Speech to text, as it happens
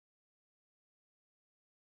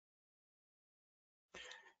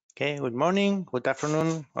Okay, good morning, good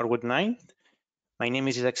afternoon, or good night. My name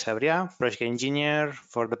is Isaac Sabria, project engineer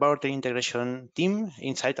for the powertrain integration team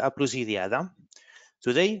inside Applus IDIADA.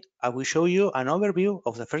 Today, I will show you an overview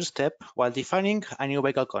of the first step while defining a new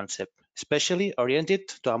vehicle concept, especially oriented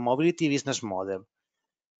to a mobility business model.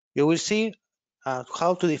 You will see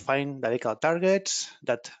how to define the vehicle targets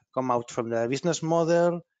that come out from the business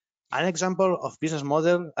model, an example of business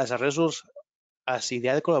model as a result as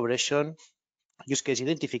IDIADA collaboration, use case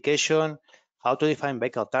identification, how to define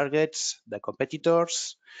vehicle targets, the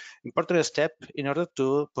competitors, important step in order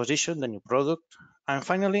to position the new product, and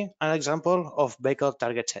finally, an example of vehicle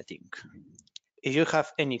target setting. If you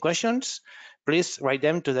have any questions, please write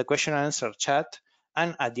them to the question and answer chat,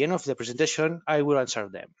 and at the end of the presentation, I will answer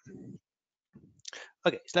them.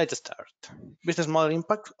 Okay, so let's start. Business model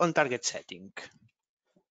impact on target setting.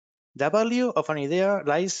 The value of an idea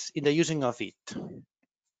lies in the using of it.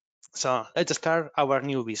 So let's start our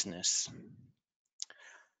new business.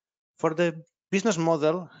 For the business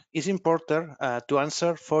model, it's important to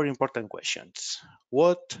answer four important questions: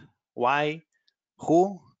 what, why,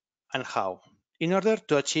 who, and how, in order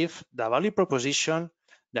to achieve the value proposition,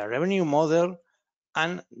 the revenue model,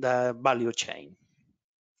 and the value chain.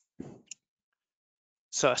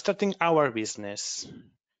 So starting our business,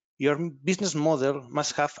 your business model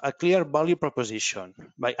must have a clear value proposition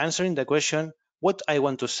by answering the question what I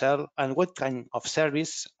want to sell and what kind of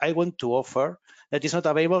service I want to offer that is not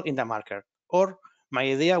available in the market, or my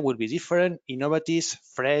idea will be different, innovative,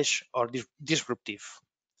 fresh, or disruptive.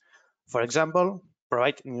 For example,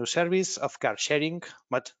 provide new service of car sharing,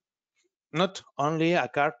 but not only a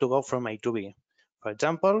car to go from A to B. For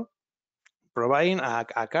example, providing a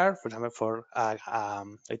car, for example, for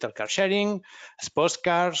little car sharing, sports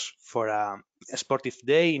cars for a sportive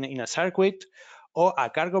day in a circuit, or a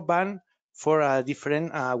cargo van for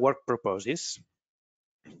different work purposes.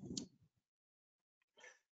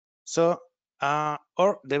 So,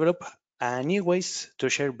 or develop new ways to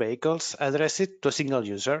share vehicles addressed to a single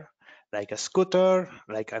user, like a scooter,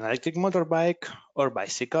 like an electric motorbike, or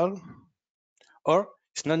bicycle. Or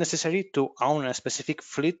it's not necessary to own a specific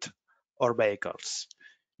fleet or vehicles.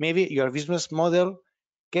 Maybe your business model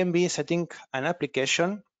can be setting an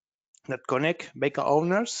application that connect vehicle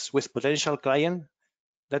owners with potential client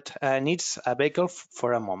that needs a vehicle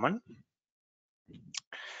for a moment.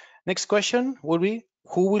 Next question will be,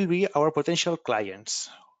 who will be our potential clients?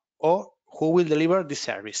 Or who will deliver the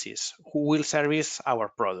services? Who will service our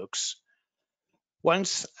products?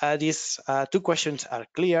 Once these two questions are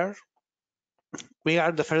clear, we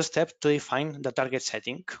are the first step to define the target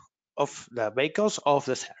setting of the vehicles of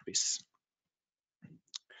the service.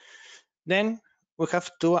 Then we have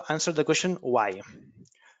to answer the question why.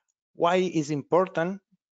 Why is important?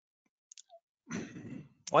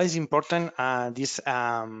 Why is important why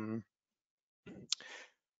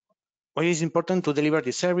is important to deliver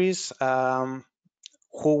the service?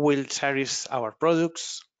 Who will service our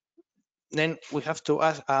products? Then we have to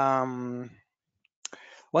ask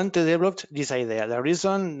want to develop this idea. The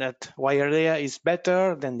reason that why idea is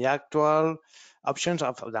better than the actual options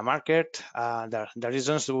of the market, the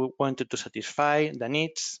reasons we wanted to satisfy the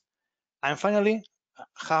needs, and finally,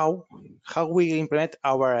 how we implement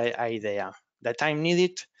our idea, the time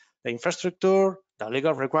needed, the infrastructure, the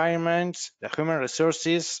legal requirements, the human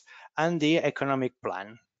resources, and the economic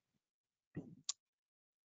plan.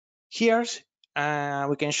 Here,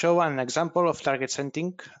 we can show an example of target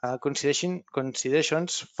setting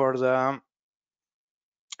considerations for the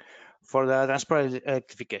transport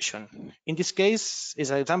electrification. In this case,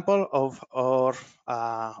 is an example of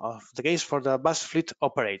the case for the bus fleet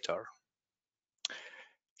operator.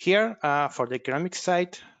 Here, for the economic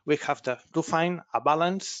side, we have to find a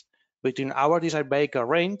balance between our desired vehicle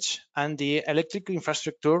range and the electric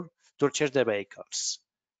infrastructure to charge the vehicles.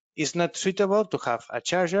 It's not suitable to have a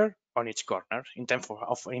charger on each corner in terms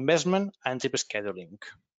of investment and trip scheduling.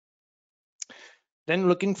 Then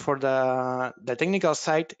looking for the technical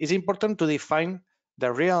side, it's important to define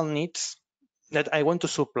the real needs that I want to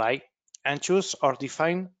supply and choose or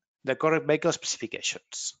define the correct vehicle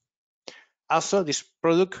specifications. Also, this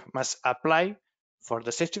product must apply for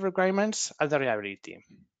the safety requirements and the reliability.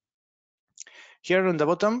 Here on the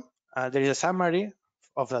bottom, there is a summary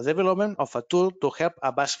of the development of a tool to help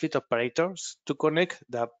a bus fleet operators to consider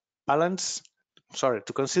the balance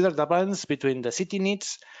between the city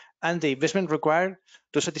needs and the investment required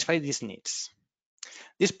to satisfy these needs.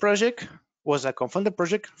 This project was a co-funded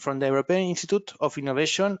project from the European Institute of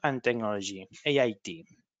Innovation and Technology, EIT.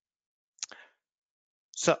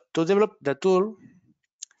 So to develop the tool,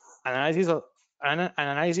 an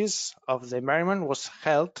analysis of the environment was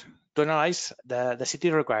held to analyze the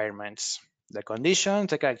city requirements, the conditions,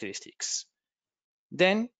 the characteristics.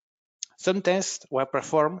 Then some tests were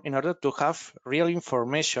performed in order to have real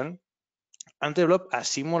information and develop a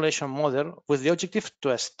simulation model with the objective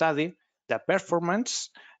to study the performance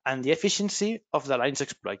and the efficiency of the lines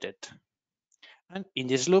exploited. And in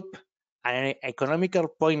this loop, an economical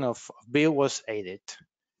point of view was added.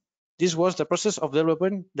 This was the process of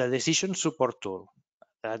developing the decision support tool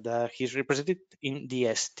that is represented in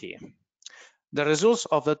DST. The results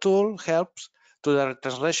of the tool helps to the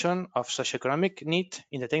translation of socioeconomic need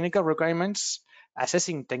in the technical requirements,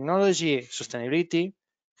 assessing technology sustainability,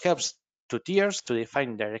 helps to tiers to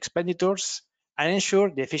define their expenditures, and ensure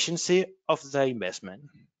the efficiency of the investment.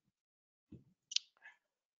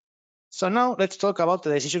 So now let's talk about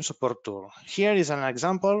the decision support tool. Here is an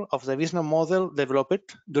example of the business model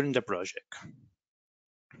developed during the project.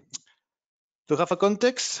 To have a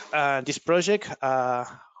context, this project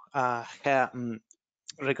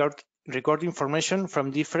record information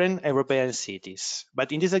from different European cities.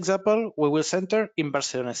 But in this example, we will center in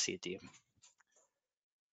Barcelona city.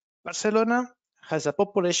 Barcelona has a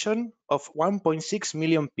population of 1.6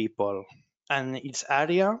 million people, and its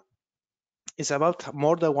area is about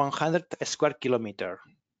more than 100 square kilometers.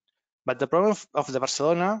 But the problem of the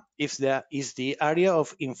Barcelona is the area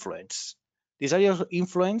of influence. This area of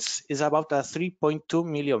influence is about 3.2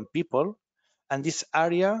 million people, and this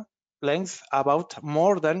area length about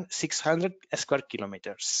more than 600 square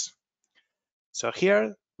kilometers. So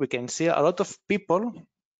here we can see a lot of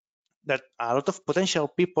potential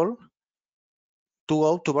people to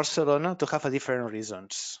go to Barcelona to have different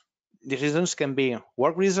reasons. The reasons can be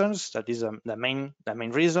work reasons, that is the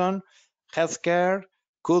main reason, healthcare,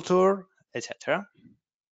 culture, etc.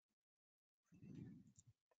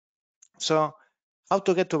 So how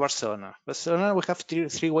to get to Barcelona? Barcelona, we have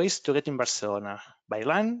three ways to get in Barcelona. By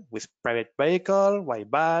land, with private vehicle, by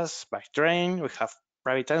bus, by train, we have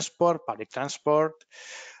private transport, public transport.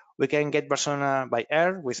 We can get Barcelona by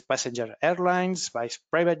air with passenger airlines, by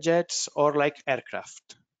private jets, or like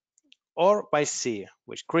aircraft. Or by sea,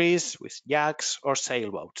 with cruise, with yachts, or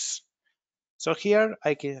sailboats. So here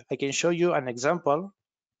I can show you an example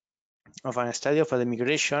of a study of the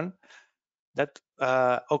migration that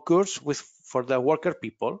occurs for the worker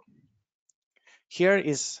people. Here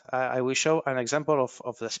is I will show an example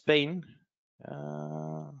of the Spain.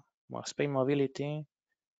 Spain mobility.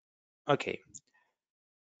 Okay,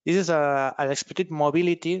 this is an expected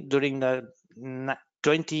mobility during the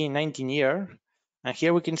 2019 year, and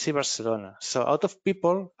here we can see Barcelona. So out of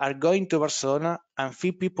people are going to Barcelona, and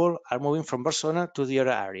few people are moving from Barcelona to the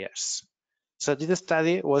other areas. So this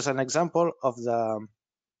study was an example of the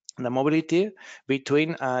mobility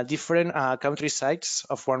between different countrysides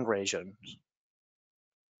of one region.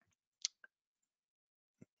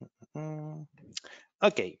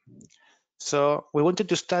 Okay, so we wanted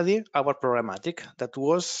to study our problematic that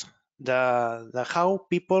was the how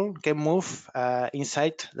people can move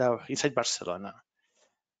inside Barcelona.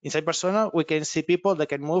 Inside Barcelona, we can see people that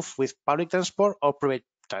can move with public transport or private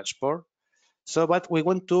transport. So, but we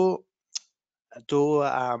want to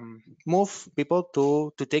move people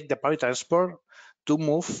to take the public transport to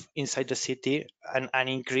move inside the city and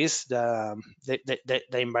increase the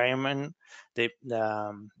environment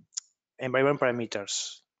environment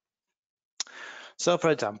parameters. So,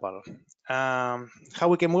 for example, how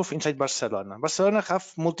we can move inside Barcelona. Barcelona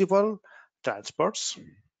have multiple transports.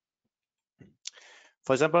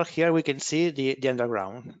 For example, here we can see the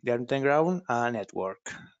underground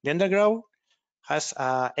network. The underground has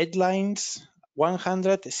 8 lines,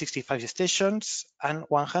 165 stations, and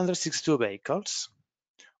 162 vehicles.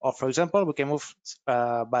 Or, for example, we can move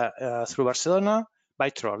through Barcelona by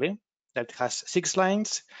trolley that has 6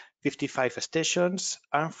 lines, 55 stations,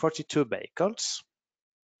 and 42 vehicles.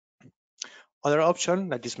 Other option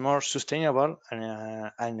that is more sustainable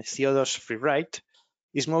and CO2 free ride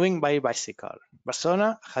is moving by bicycle.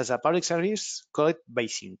 Barcelona has a public service called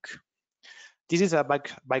Bicing. This is a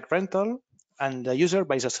bike rental, and the user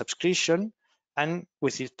buys a subscription, and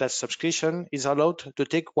with that subscription is allowed to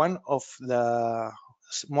take one of the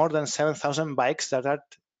more than 7,000 bikes that are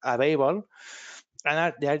available,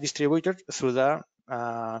 and they are distributed through the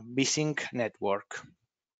Bicing network.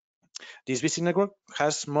 This Bicing network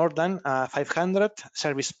has more than 500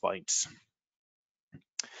 service points.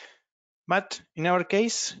 But in our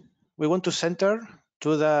case, we want to center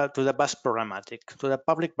to the bus problematic, to the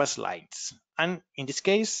public bus lines. And in this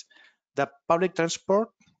case, the public transport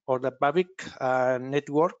or the public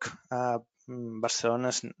network,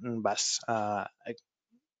 Barcelona's bus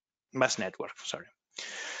network, sorry.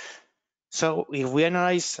 So if we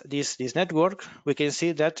analyze this network, we can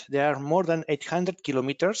see that there are more than 800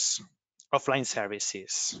 kilometers of line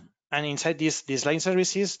services. And inside these line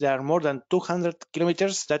services, there are more than 200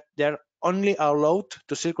 kilometers that they're only allowed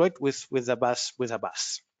to circulate with a bus.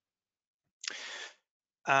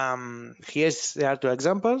 Here's there are two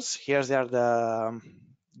examples. Here there are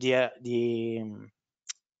the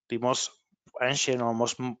most ancient or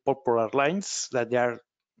most popular lines that they are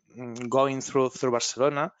going through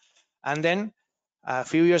Barcelona. And then a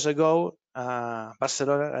few years ago,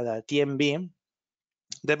 Barcelona, the TMB,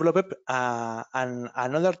 developed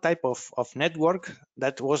another type of network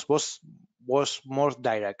that was more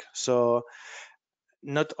direct. So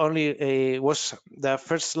not only was the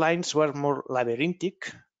first lines were more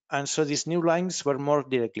labyrinthic, and so these new lines were more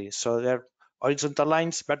directly. So they're horizontal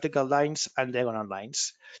lines, vertical lines, and diagonal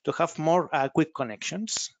lines to have more quick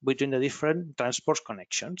connections between the different transport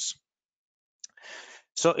connections.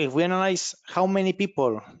 So if we analyze how many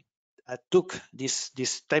people took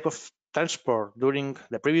this type of transport during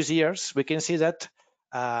the previous years, we can see that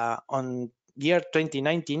on year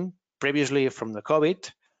 2019, previously from the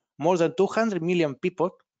COVID, more than 200 million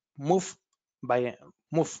people move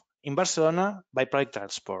in Barcelona by public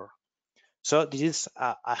transport. So this is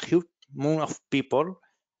a huge amount of people,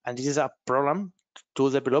 and this is a problem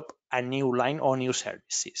to develop a new line or new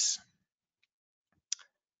services.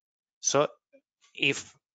 So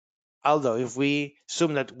although if we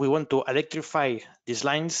assume that we want to electrify these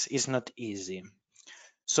lines, is not easy.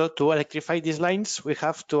 So to electrify these lines, we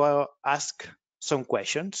have to ask some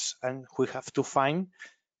questions, and we have to find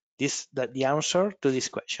the answer to these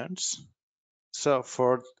questions. So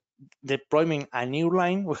for deploying a new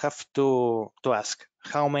line, we have to ask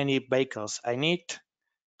how many vehicles I need,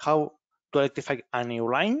 how to electrify a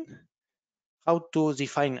new line, how to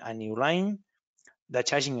define a new line, the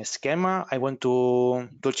charging schema. I want to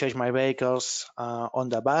charge my vehicles on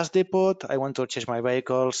the bus depot. I want to charge my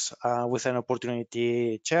vehicles with an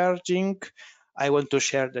opportunity charging. I want to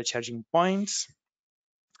share the charging points,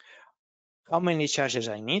 how many charges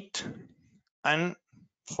I need. And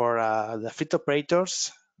for the fleet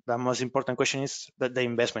operators, the most important question is that the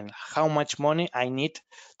investment, how much money I need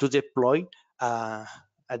to deploy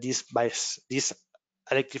this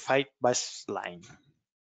electrified bus line.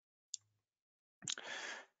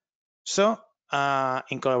 So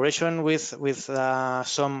in collaboration with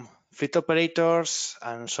some fleet operators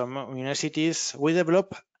and some universities, we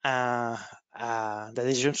developed the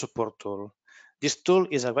decision support tool. This tool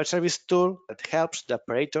is a web service tool that helps the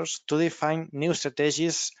operators to define new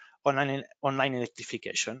strategies on online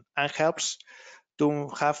electrification and helps to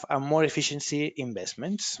have a more efficiency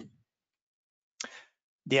investments.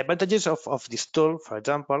 The advantages of this tool, for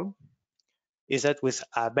example, is that with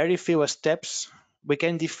very few steps, we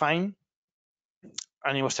can define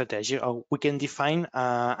a new strategy, or we can define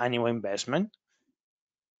a new investment.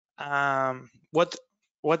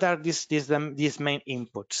 What are these main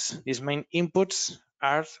inputs? These main inputs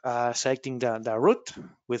are selecting the route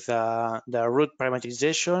with the route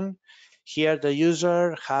parameterization. Here, the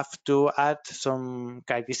user have to add some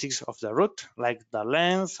characteristics of the route, like the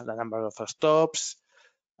length, the number of stops,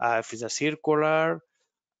 if it's a circular,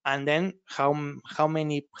 and then how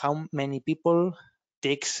many people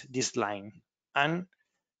takes this line, and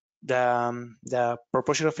the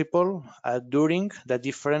proportion of people during the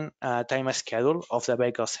different time schedule of the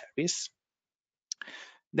vehicle service.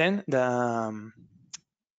 Then the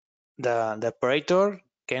operator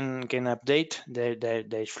can update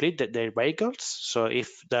their fleet, their vehicles. So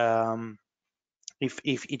if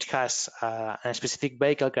it has a specific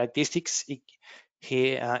vehicle characteristics, it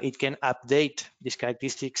can update these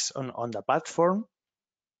characteristics on the platform.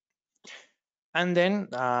 And then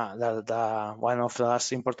the one of the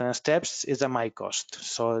last important steps is the my cost.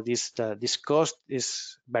 So this cost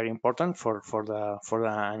is very important for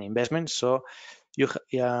an investment. So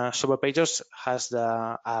some operators has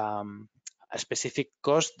a specific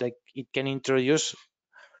cost that it can introduce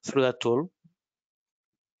through the tool.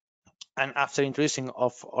 And after introducing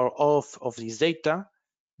all of this data,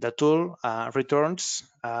 the tool returns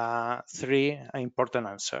 3 important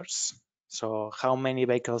answers. So how many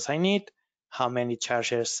vehicles I need, how many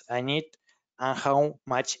chargers I need, and how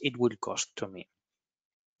much it will cost to me.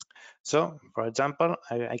 So, for example,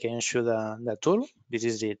 I can show the tool. This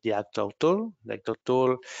is the actual tool. The actual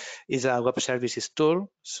tool is a web services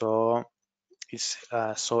tool, so it's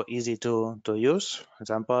so easy to use. For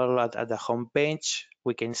example, at the home page,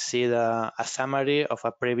 we can see a summary of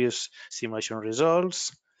a previous simulation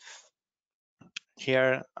results.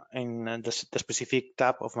 Here in the specific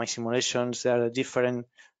tab of my simulations, there are different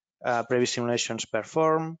previous simulations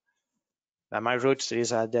performed. My routes is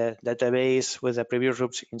the database with the previous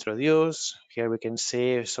routes introduced. Here we can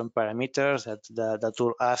see some parameters that the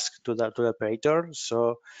tool asks to the operator.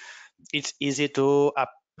 So it's easy to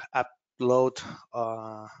upload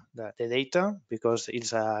the data because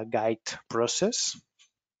it's a guide process.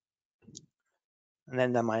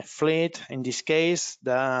 And then my fleet, in this case,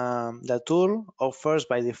 the tool offers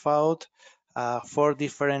by default 4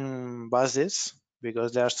 different buses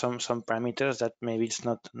because there are some parameters that maybe it's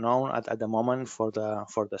not known at the moment for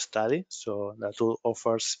the study. So the tool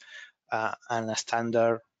offers a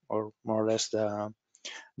standard, or more or less the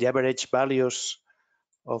average values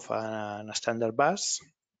of a standard bus,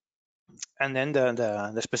 and then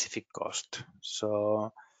the specific cost.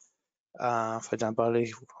 So for example,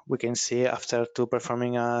 if we can see after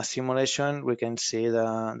performing a simulation, we can see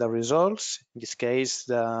the results. In this case,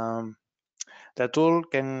 the tool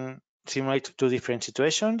can simulate 2 different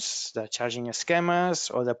situations, the charging schemas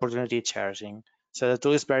or the opportunity charging. So the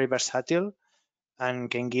tool is very versatile and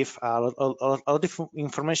can give a lot of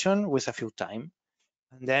information with a few time.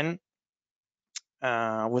 And then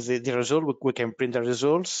with the result, we can print the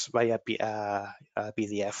results via a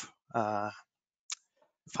PDF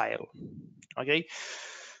file. Okay.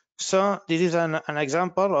 So this is an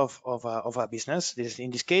example of a business. This,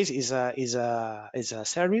 in this case, is a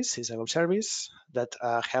service, is a web service that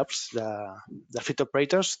helps the fleet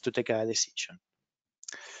operators to take a decision.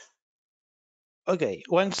 Okay,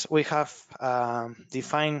 once we have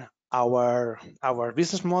defined our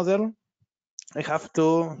business model, we have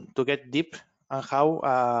to get deep on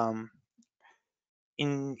how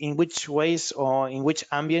in which ways or in which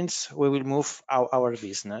ambience we will move our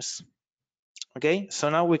business. Okay, so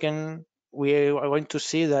now we are going to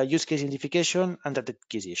see the use case identification and the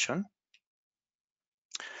acquisition.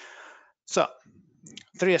 So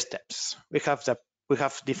 3 steps. We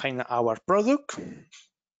have defined our product.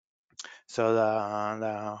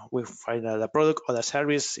 So we find the product or the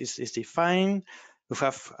service is defined. We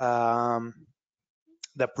have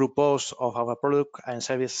the purpose of our product and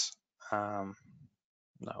service,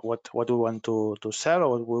 what we want to sell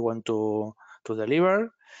or what we want to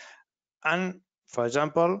deliver. And for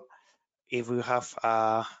example, if we have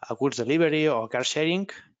a goods delivery or car sharing,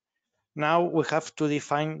 now we have to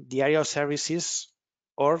define the area of services,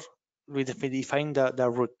 or we define the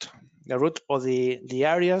route or the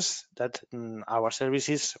areas that our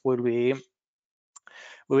services will be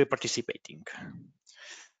participating.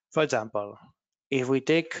 For example, if we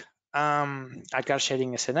take a car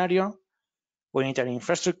sharing scenario, we need an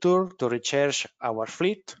infrastructure to recharge our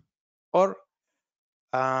fleet, or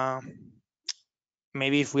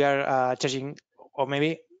maybe if we are charging, or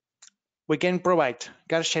maybe we can provide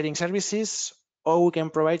car sharing services, or we can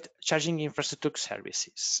provide charging infrastructure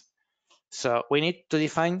services. So we need to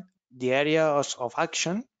define the areas of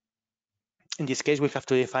action. In this case, we have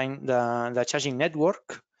to define the charging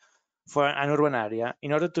network for an urban area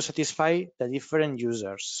in order to satisfy the different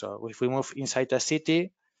users. So if we move inside a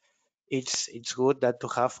city, it's good that to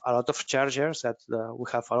have a lot of chargers, that we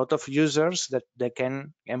have a lot of users that they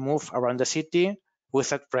can move around the city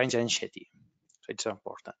without range anxiety. So it's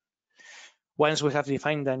important. Once we have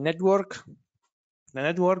defined the network, we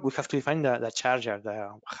have to define the charger,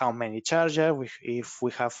 how many chargers. If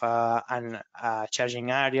we have a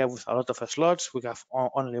charging area with a lot of slots, we have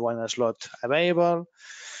only 1 slot available.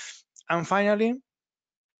 And finally,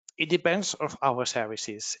 it depends on our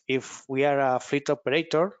services. If we are a fleet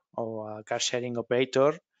operator or a car sharing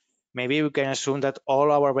operator, maybe we can assume that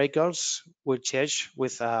all our vehicles will charge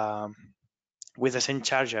with the same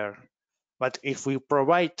charger. But if we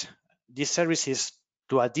provide these services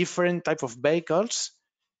to a different type of vehicles,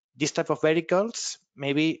 this type of vehicles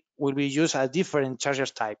maybe will be used at different charger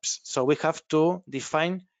types. So we have to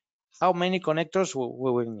define how many connectors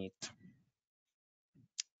we will need.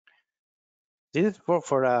 This is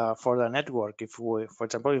for the network. If we, for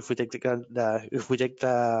example, if we take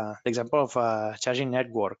the example of a charging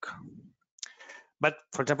network. But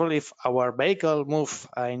for example, if our vehicle move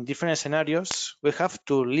in different scenarios, we have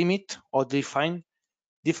to limit or define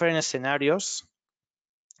different scenarios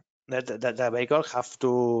that the vehicle have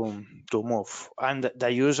to move, and the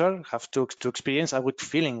user have to experience a good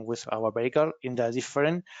feeling with our vehicle in the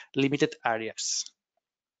different limited areas.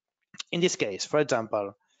 In this case, for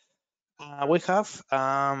example, we have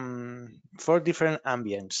 4 different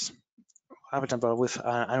ambients. For example, with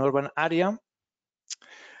an urban area.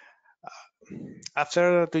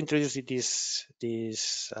 After to introduce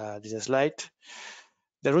this slide,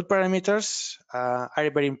 the route parameters are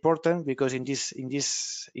very important, because in this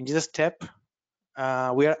step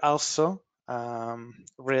we are also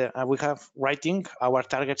we have writing our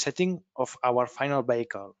target setting of our final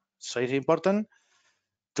vehicle. So it's important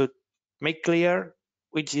to make clear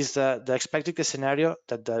which is the expected scenario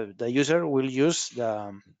that the user will use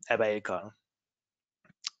a vehicle.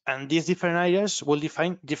 And these different areas will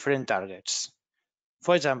define different targets.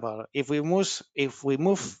 For example, if we move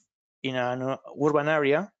in an urban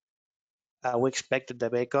area, we expect that the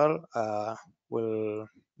vehicle will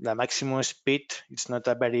the maximum speed. It's not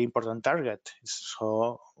a very important target.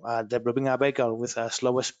 So developing a vehicle with a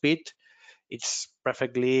slower speed, it's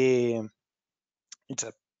perfectly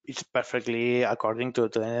it's perfectly according to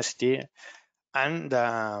the necessity, and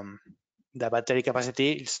the battery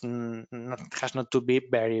capacity has not to be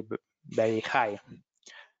very high.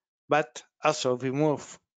 But also, if we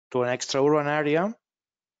move to an extra urban area,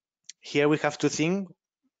 here we have to think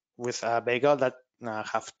with a vehicle that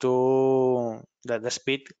that the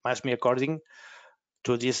speed must be according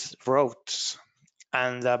to these roads,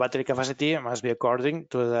 and the battery capacity must be according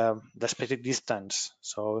to the expected distance.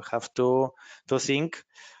 So we have to think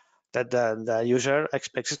that the user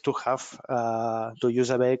expects to have to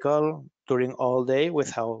use a vehicle during all day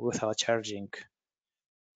without charging.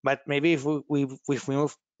 But maybe if we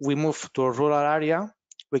move to a rural area,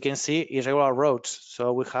 we can see irregular roads.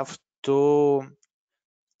 So we have to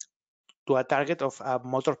a target of a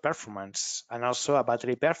motor performance and also a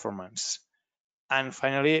battery performance. And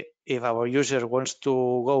finally, if our user wants to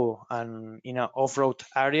go in an off-road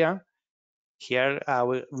area, here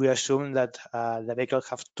we assume that the vehicle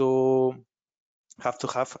have to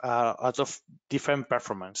have a lot of different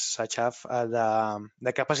performance, such as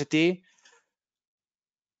the capacity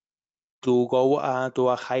to go to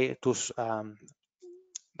a high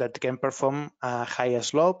that can perform higher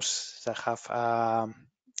slopes, that have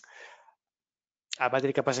a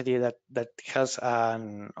battery capacity that has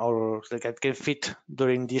or that can fit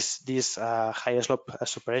during these higher slope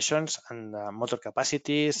operations, and motor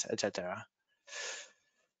capacities, etc.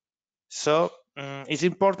 So it's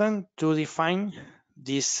important to define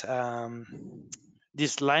these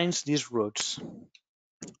lines, these routes.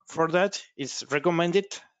 For that, it's recommended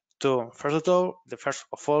to first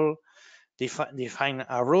of all define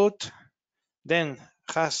a route, then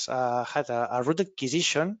had a route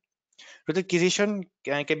acquisition. Route acquisition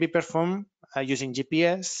can be performed using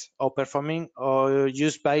GPS or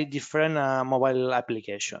used by different mobile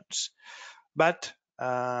applications. But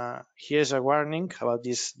here's a warning about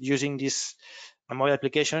this: using these mobile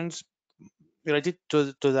applications related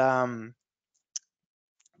to the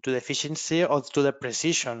efficiency or to the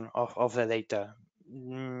precision of the data.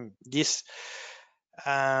 These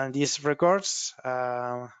records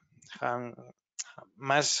has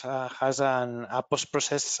a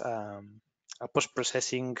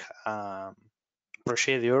post-processing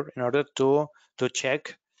procedure in order to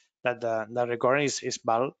check that the recording is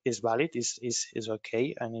valid, is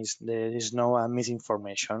okay, and there is no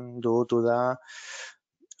misinformation due to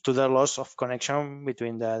the loss of connection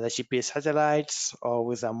between the GPS satellites or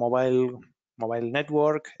with a mobile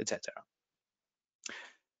network, etc.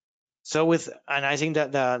 So with analyzing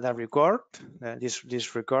the record,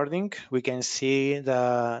 this recording, we can see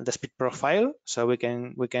the speed profile. So we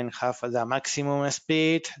can have the maximum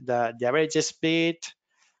speed, the average speed.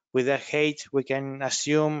 With the height, we can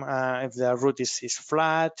assume if the route is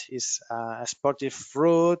flat, is a sportive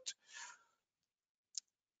route,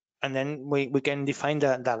 and then we can define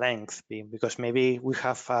the length, because maybe we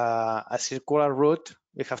have a circular route.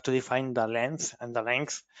 We have to define the length, and the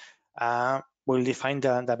length will define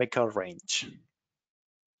the vehicle range.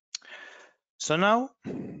 So now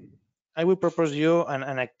I will propose you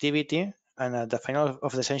an activity, and at the final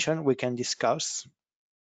of the session we can discuss.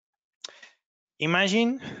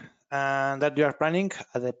 Imagine that you are planning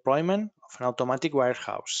a deployment of an automatic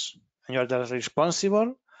warehouse, and you are the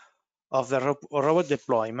responsible of the robot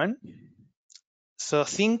deployment. So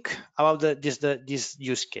think about this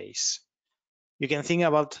use case. You can think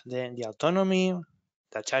about the autonomy,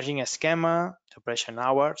 the charging schema, the operation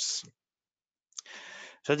hours.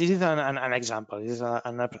 So this is an example. This is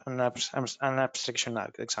an abstraction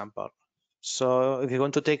example. So if you're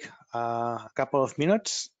going to take a couple of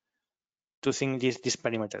minutes to think these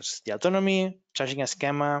parameters: the autonomy, charging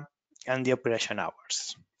schema, and the operation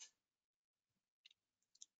hours.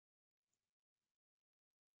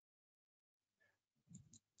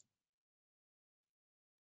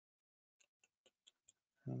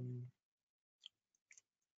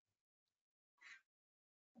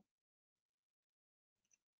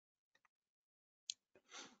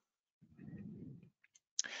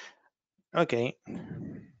 Okay.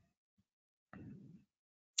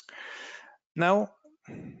 Now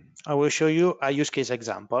I will show you a use case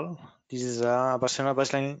example. This is a Barcelona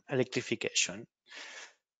baseline electrification.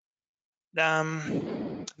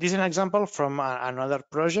 The This is an example from another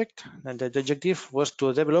project, and the objective was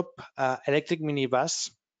to develop an electric minibus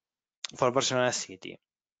for Barcelona city.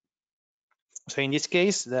 So in this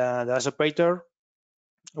case, the bus operator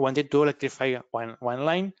wanted to electrify one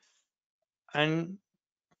line, and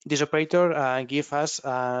this operator gave us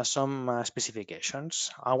some specifications.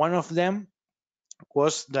 One of them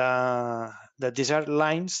was the desired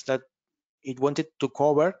lines that it wanted to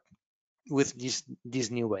cover with this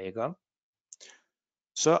new vehicle.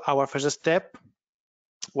 So our first step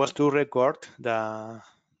was to record the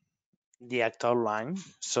actual line.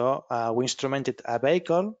 So we instrumented a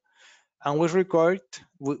vehicle, and we record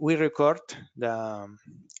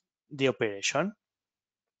the operation.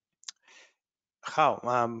 How?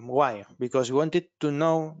 Why? Because we wanted to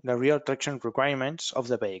know the real traction requirements of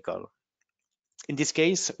the vehicle. In this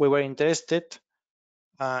case, we were interested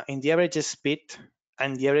in the average speed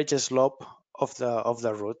and the average slope of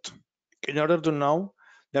the route in order to know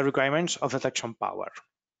the requirements of the traction power.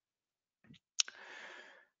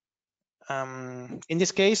 In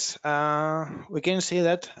this case, we can see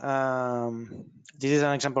that this is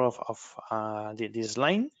an example of this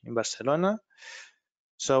line in Barcelona.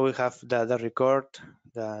 So we have the record,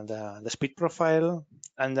 the speed profile,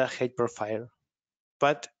 and the height profile.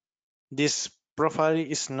 But this profile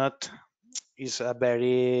is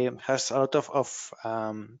has a lot of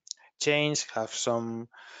change, have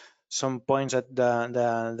some points that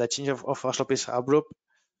the change of slope is abrupt.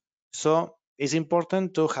 So it's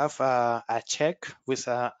important to have a check with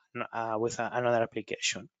another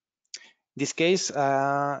application. In this case,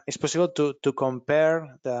 it's possible to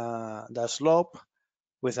compare the slope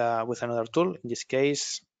with another tool. In this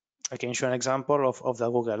case, I can show an example of the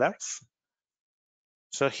Google Earth.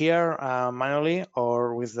 So here, manually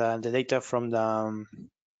or with the data from the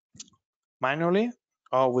manually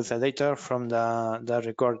or with the data from the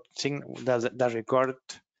record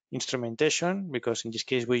instrumentation, because in this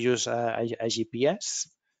case we use a GPS.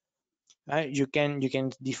 You can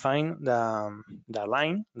define the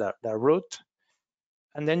line, the route,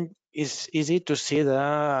 and then it's easy to see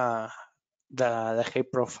the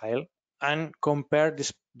height profile and compare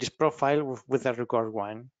this profile with the record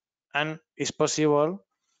one. And it's possible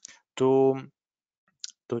to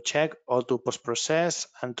check or to post-process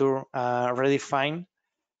and to redefine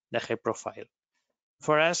the height profile.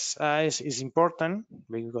 For us, it's important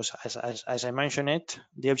because, as I mentioned it,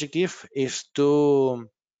 the objective is to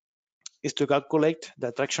calculate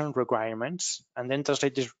the traction requirements and then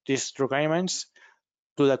translate these requirements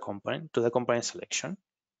to the component selection.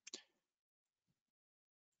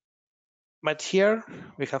 But here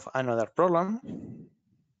we have another problem,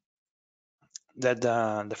 that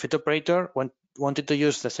the fleet operator wanted to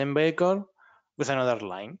use the same vehicle with another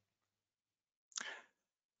line.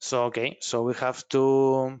 So we have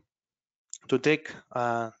to take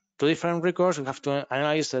two different records. We have to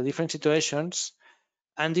analyze the different situations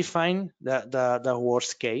and define the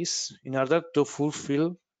worst case in order to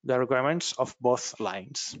fulfill the requirements of both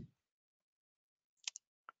lines.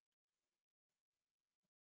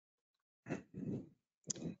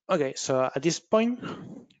 Okay, so at this point,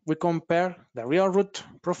 we compare the real route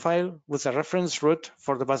profile with the reference route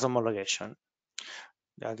for the bus homologation.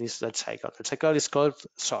 That cycle. That cycle is called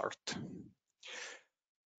sort.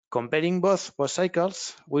 Comparing both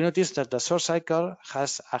cycles, we notice that the sort cycle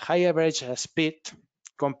has a high average speed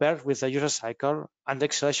compared with the user cycle, and the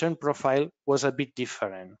acceleration profile was a bit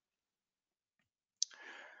different.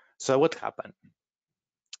 So what happened?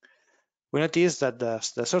 We noticed that the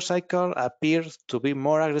sort cycle appeared to be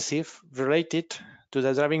more aggressive related to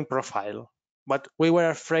the driving profile, but we were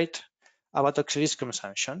afraid about oxygen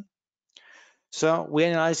consumption. So we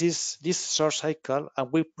analyzed this sort cycle and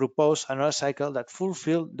we proposed another cycle that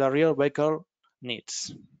fulfilled the real vehicle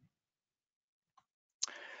needs.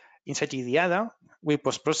 Inside IDIADA, we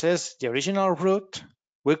post-process the original route.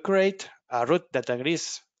 We create a route that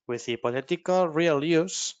agrees with the hypothetical real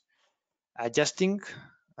use, adjusting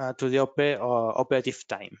to the operative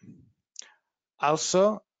time.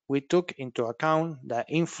 Also, we took into account the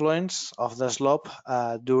influence of the slope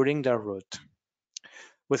during the route.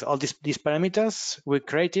 With all these parameters, we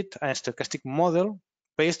created a stochastic model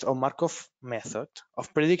based on Markov method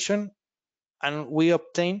of prediction, and we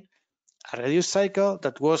obtained a reduced cycle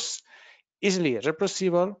that was easily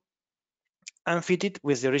reproducible and fitted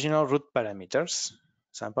with the original route parameters.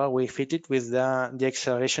 For example, we fitted with the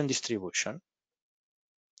acceleration distribution.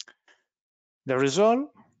 The result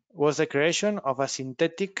was the creation of a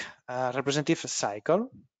synthetic representative cycle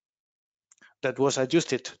that was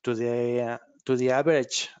adjusted to the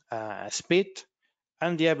average speed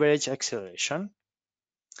and the average acceleration.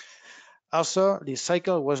 Also, this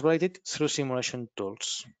cycle was validated through simulation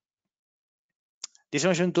tools. These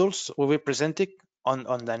simulation tools will be presented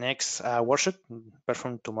on the next workshop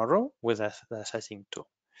performed tomorrow with the sizing tool.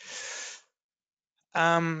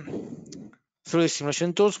 Through the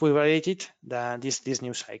simulation tools, we validated this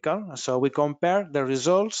new cycle. So we compare the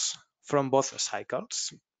results from both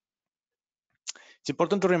cycles. It's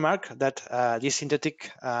important to remark that this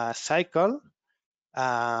synthetic cycle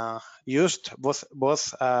used both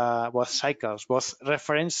cycles, both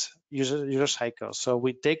reference user cycles. So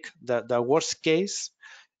we take the worst case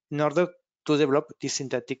in order to develop this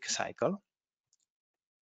synthetic cycle.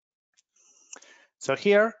 So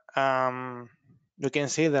here you can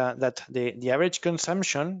see that the average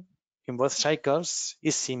consumption in both cycles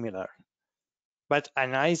is similar, but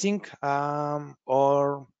analyzing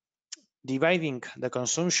or dividing the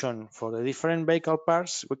consumption for the different vehicle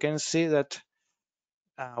parts, we can see that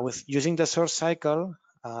with using the source cycle,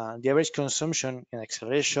 the average consumption in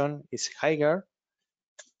acceleration is higher,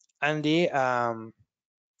 and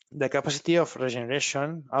the capacity of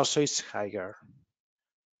regeneration also is higher.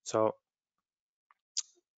 So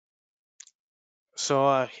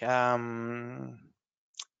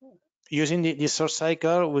using the source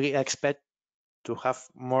cycle, we expect to have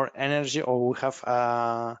more energy, or we have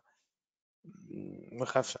the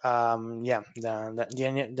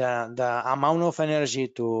amount of energy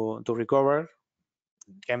to recover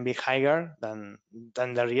can be higher than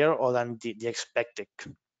the real or than the expected.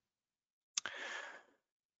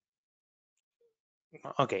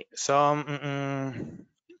 Okay, so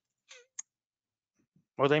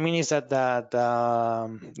what I mean is that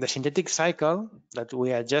the synthetic cycle that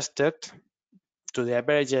we adjusted to the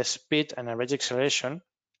average speed and average acceleration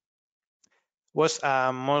was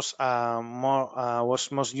most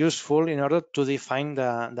useful in order to define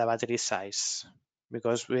the battery size,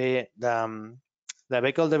 because the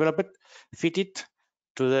vehicle developed fitted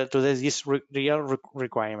to these real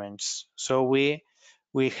requirements. So we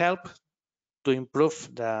help to improve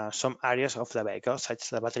some areas of the vehicle, such as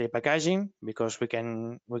the battery packaging, because we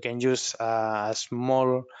can use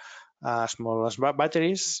small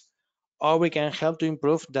batteries, or we can help to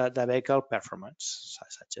improve the vehicle performance,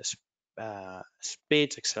 such as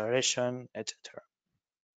speed, acceleration, etc.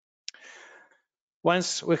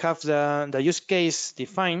 Once we have the use case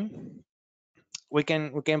defined, we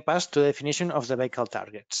can pass to the definition of the vehicle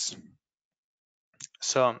targets.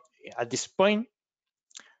 So at this point,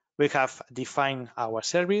 we have defined our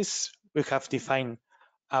service, we have defined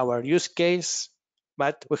our use case,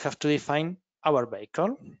 but we have to define our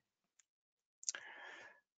vehicle.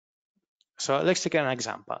 So let's take an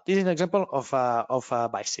example. This is an example of a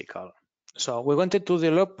bicycle. So we wanted to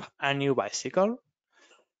develop a new bicycle,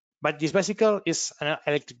 but this bicycle is an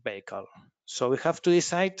electric vehicle. So we have to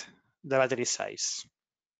decide the battery size.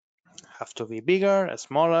 Have to be bigger,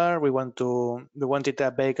 smaller. We wanted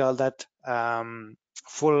a vehicle that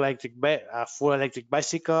full electric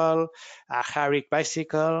bicycle, a hybrid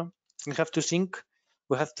bicycle. We have to think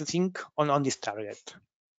on this target.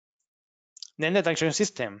 Then the traction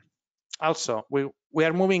system. Also, we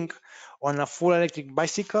are moving on a full electric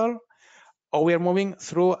bicycle, or we are moving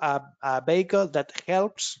through a vehicle that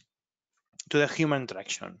helps to the human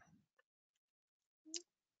traction.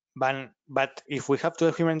 But if we have to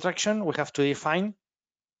the human traction, we have to define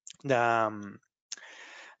the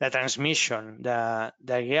transmission, the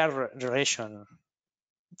gear relation.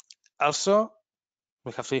 Also,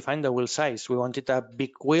 we have to define the wheel size. We wanted a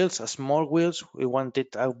big wheels, a small wheels. We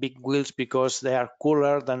wanted a big wheels because they are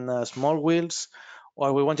cooler than small wheels.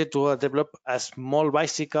 Or we wanted to develop a small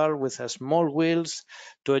bicycle with small wheels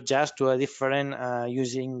to adjust to a different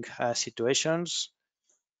using situations.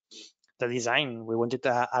 The design, we wanted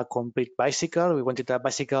a complete bicycle. We wanted a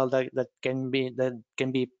bicycle that can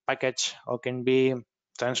be packaged or can be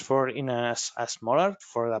transferred in a smaller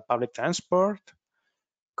for the public transport.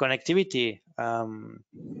 Connectivity,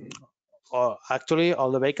 or actually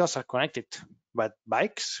all the vehicles are connected, but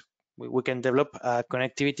bikes, we can develop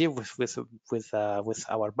connectivity with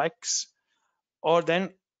our bikes. Or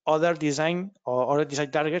then other design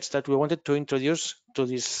targets that we wanted to introduce to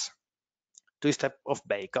this type of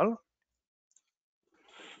vehicle.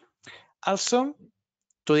 Also,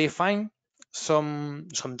 to define some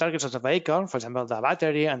targets of the vehicle, for example, the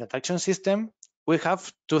battery and the traction system, we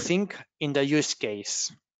have to think in the use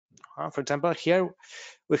case. For example, here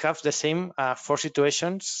we have the same 4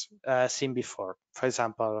 situations seen before. For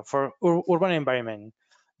example, for urban environment,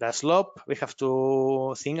 the slope, we have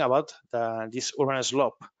to think about this urban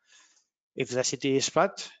slope. If the city is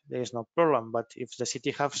flat, there is no problem. But if the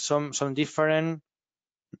city have some different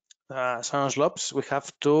some slopes, we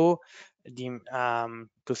have to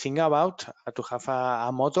to think about to have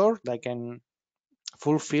a motor that can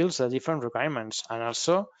fulfill the different requirements. And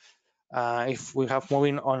also, if we have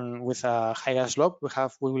moving on with a higher slope, we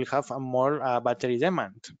will have a more battery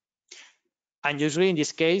demand. And usually in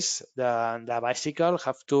this case, the bicycle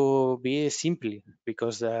have to be simple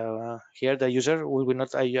because here the user will be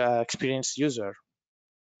not a experienced user.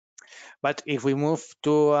 But if we move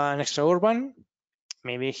to an extra urban,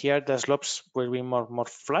 maybe here the slopes will be more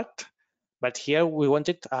flat. But here we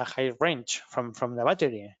wanted a high range from the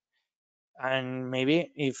battery. And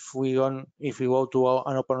maybe if we go to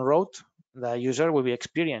an open road, the user will be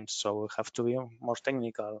experienced, so we have to be more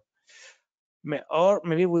technical. Or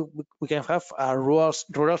maybe we can have a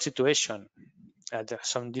rural situation. There are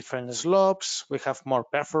some different slopes. We have more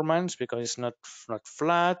performance because it's not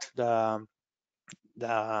flat. The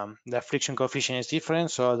friction coefficient is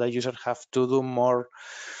different, so the user have to do more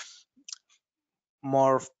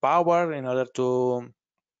power in order to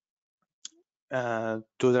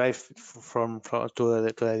drive to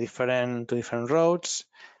the different roads.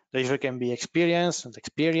 The user can be experienced, not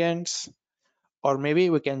experienced, or maybe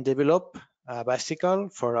we can develop a bicycle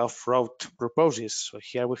for off-road purposes. So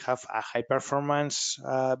here we have a high-performance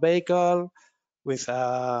vehicle with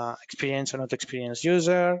experienced or not experienced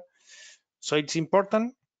user. So it's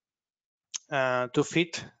important to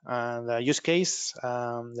fit the use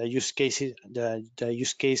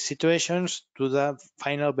case situations to the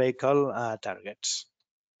final vehicle targets.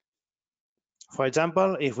 For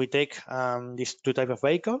example, if we take these two types of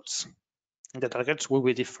vehicles, the targets will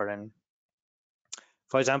be different.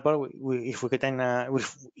 For example, if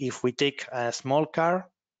we take a small car,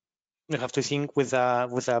 we have to think with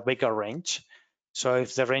a vehicle range. So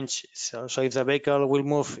if the vehicle will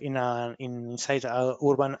move inside an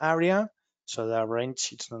urban area, so the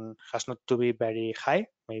range has not to be very high.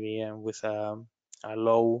 Maybe with a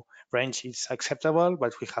low range it's acceptable,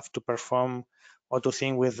 but we have to perform or to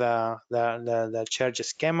think with the charge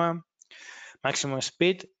schema. Maximum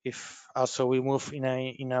speed, if also we move in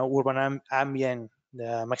a urban ambient,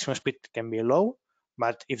 the maximum speed can be low.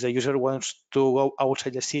 But if the user wants to go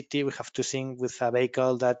outside the city, we have to think with a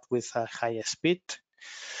vehicle that with a higher speed.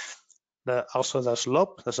 Also the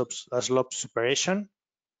slope separation.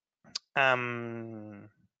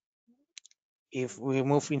 If we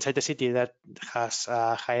move inside the city that has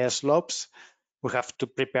higher slopes, we have to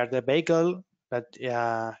prepare the vehicle that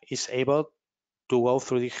is able to go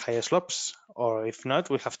through the higher slopes, or if not,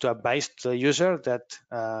 we have to advise the user that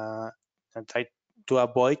and try to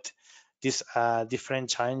avoid these different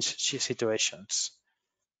challenge situations.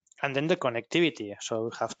 And then the connectivity. So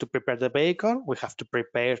we have to prepare the vehicle, we have to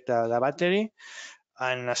prepare the battery,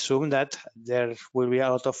 and assume that there will be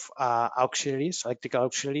a lot of electrical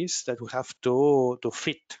auxiliaries that we have to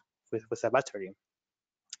fit with the battery.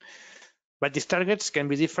 But these targets can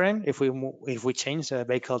be different if we change the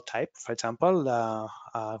vehicle type. For example,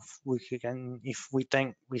 if we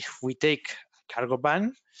take a cargo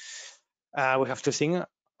van, we have to think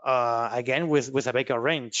again with a vehicle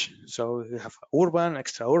range. So we have urban,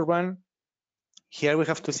 extra urban. Here we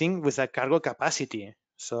have to think with a cargo capacity.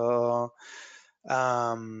 So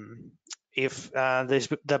if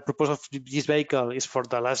the purpose of this vehicle is for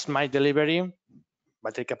the last mile delivery,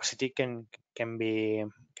 battery capacity can be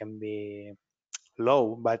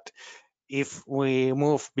low. But if we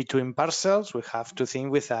move between parcels, we have to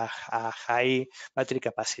think with a high battery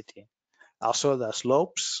capacity. Also the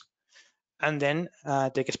slopes, and then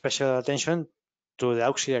take special attention to the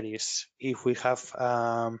auxiliaries. If we have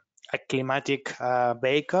a climatic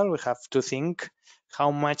vehicle, we have to think how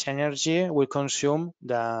much energy will consume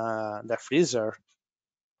the freezer.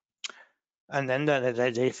 And then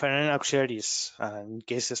the different auxiliaries, in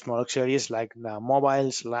case the small auxiliaries like the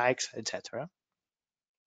mobiles, lights, etc.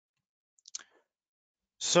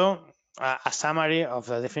 So a summary of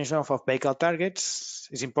the definition of vehicle targets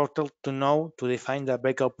is important to know to define the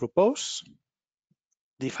vehicle purpose,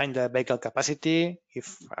 define the vehicle capacity,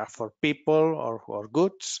 if for people or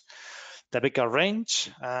goods, the vehicle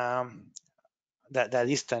range, the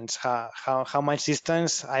distance, how much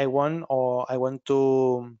distance I want, or I want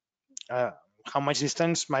to, how much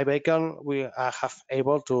distance my vehicle will have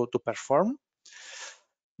able to perform.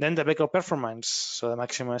 Then the vehicle performance, so the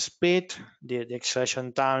maximum speed, the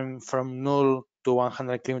acceleration time from 0 to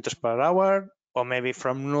 100 kilometers per hour, or maybe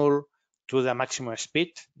from 0 to the maximum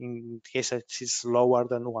speed in case it is lower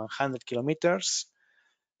than 100 kilometers,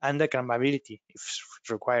 and the climbability if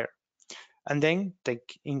required. And then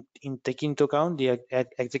take into account the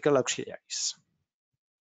electrical auxiliaries.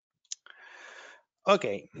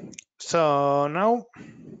 Okay, so now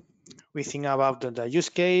we think about the use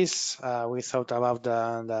case, we thought about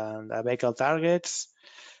the vehicle targets,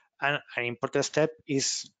 and an important step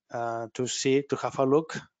is to have a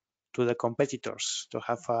look to the competitors, to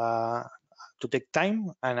take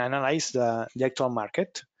time and analyze the actual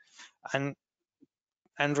market and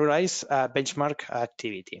realize benchmark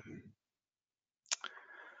activity.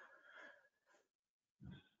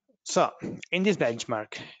 So in this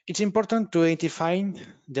benchmark, it's important to identify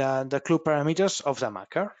the clue parameters of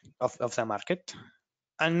the market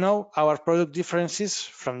and know our product differences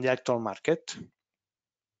from the actual market.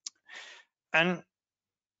 And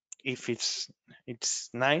if it's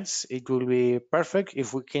nice, it will be perfect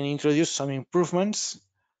if we can introduce some improvements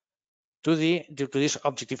to this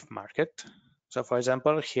objective market. So for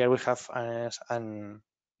example, here we have a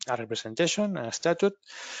representation, a statute,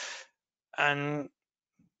 and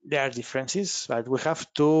there are differences, but we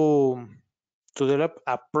have to develop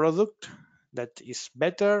a product that is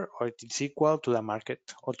better or it is equal to the market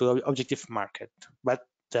or to the objective market. But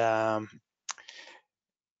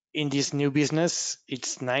in this new business,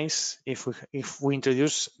 it's nice if we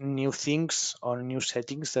introduce new things or new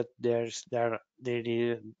settings that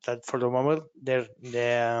that for the moment they're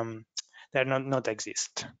not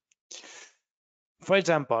exist. For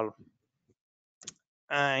example,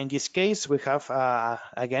 in this case, we have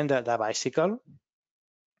again the bicycle.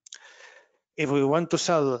 If we want to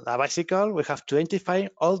sell a bicycle, we have to identify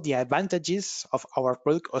all the advantages of our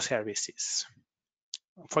product or services.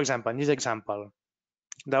 For example, in this example,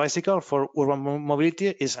 the bicycle for urban mobility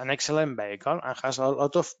is an excellent vehicle and has a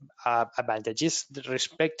lot of advantages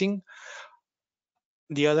respecting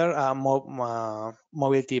the other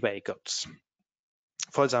mobility vehicles.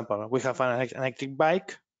 For example, we have an electric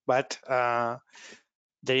bike, but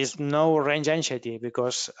there is no range anxiety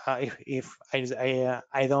because if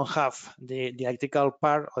I don't have the electrical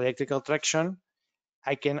part or the electrical traction,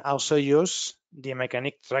 I can also use the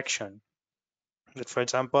mechanic traction. But for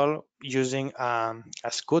example, using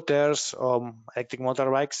scooters or electric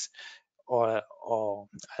motorbikes or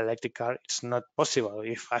electric car, it's not possible.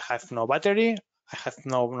 If I have no battery, I have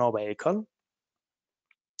no vehicle.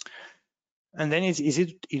 And then it's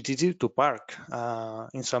easy to park.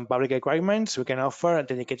 In some public requirements, we can offer a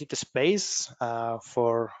dedicated space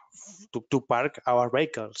to park our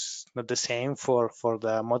vehicles. Not the same for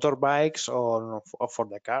the motorbikes or for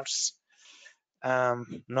the cars.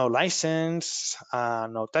 No license,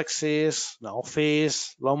 no taxes, no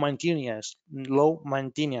fees, low maintenance.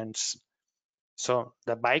 So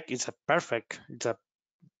the bike is a perfect.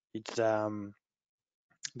 It's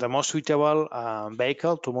the most suitable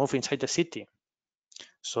vehicle to move inside the city.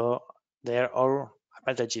 So there are all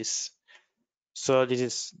advantages. So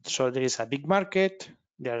there is a big market.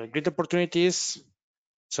 There are great opportunities.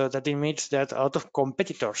 So that it means that a lot of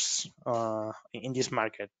competitors in this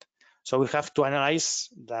market. So we have to analyze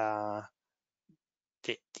the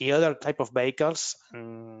other type of vehicles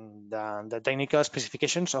and the technical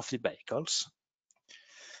specifications of the vehicles.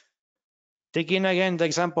 Taking again the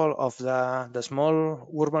example of the small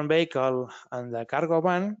urban vehicle and the cargo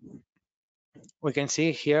van, we can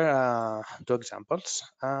see here two examples.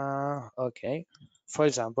 Okay, for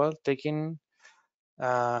example, taking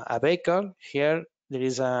a vehicle, here there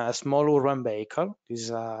is a small urban vehicle. This is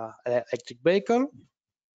an electric vehicle.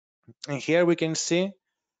 And here we can see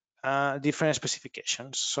different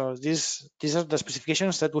specifications. So these are the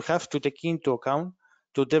specifications that we have to take into account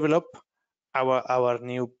to develop our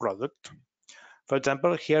new product. For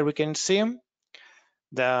example, here we can see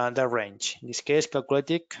the range, in this case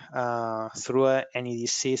calculated through an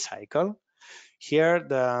NEDC cycle. Here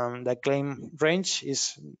the claim range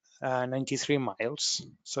is 93 miles.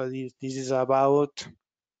 So this is about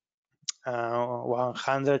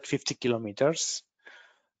 150 kilometers.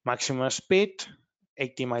 Maximum speed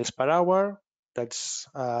 80 miles per hour. That's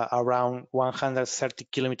around 130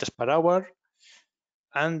 kilometers per hour.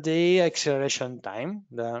 And the acceleration time,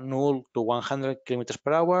 the 0 to 100 kilometers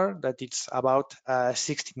per hour, that it's about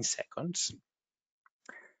 16 seconds.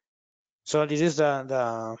 So this is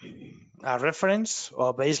a reference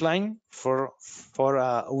or baseline for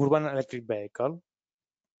a urban electric vehicle.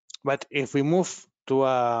 But if we move to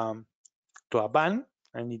a van,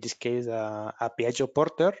 and in this case a Piaggio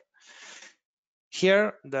Porter,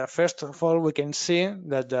 here first of all we can see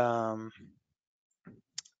that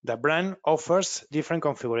the brand offers different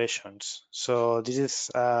configurations. So this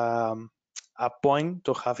is a point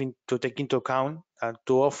to take into account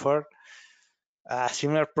to offer a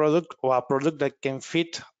similar product or a product that can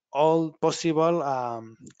fit all possible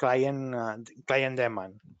client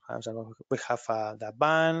demand. So we have the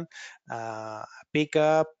van,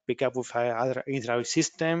 pickup with other hydraulic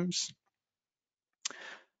systems,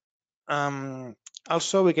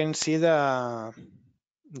 Also, we can see the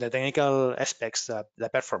technical aspects, the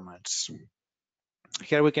performance.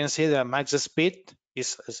 Here we can see the max speed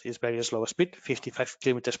is very slow speed, 55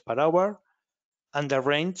 kilometers per hour, and the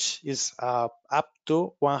range is up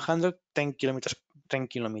to 110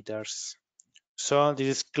 kilometers. So this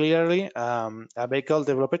is clearly a vehicle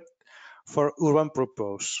developed for urban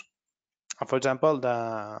purpose. For example,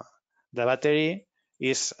 the battery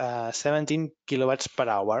is 17 kilowatts per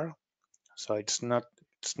hour, so it's not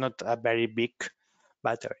a very big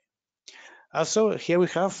battery. Also, here we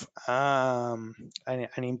have an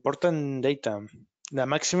important data, the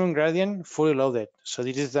maximum gradient fully loaded. So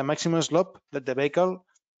this is the maximum slope that the vehicle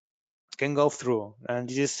can go through, and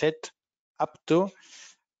this is set up to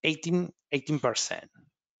 18%.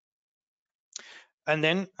 And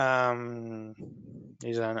then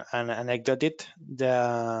is an anecdote,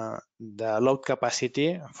 the load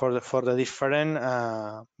capacity for the different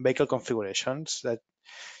vehicle configurations, that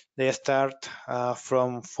they start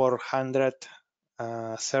from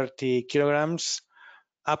 430 kilograms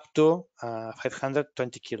up to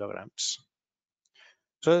 520 kilograms.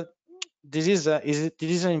 So this is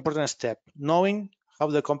an important step, knowing how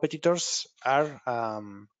the competitors are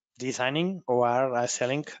designing or are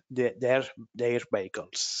selling their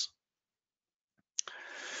vehicles.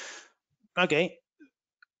 Okay,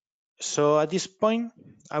 so at this point,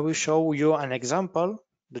 I will show you an example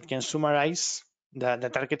that can summarize the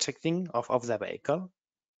target setting of the vehicle.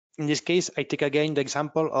 In this case, I take again the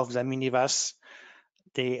example of the minibus,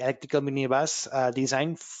 the electrical minibus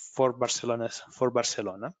designed for Barcelona for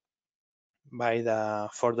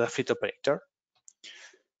the fleet operator.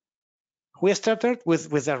 We started with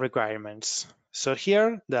the requirements. So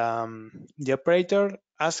here the operator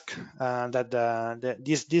asked that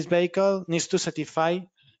this vehicle needs to satisfy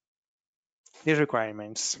these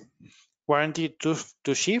requirements: warranty to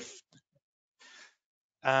shift,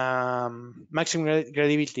 maximum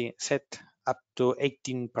gradability set up to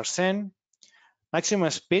 18%, maximum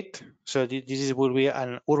speed, so this will be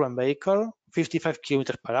an urban vehicle, 55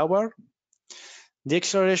 kilometers per hour, the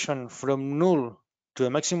acceleration from null to the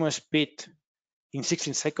maximum speed in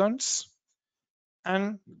 16 seconds,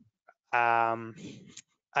 and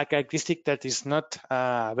a characteristic that is not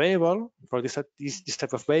available for this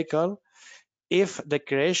type of vehicle, if the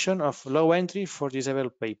creation of low entry for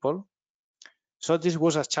disabled people. So this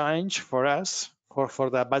was a challenge for us for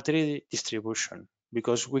the battery distribution,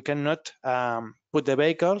 because we cannot put the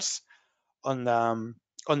vehicles on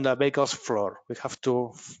the vehicle's floor. We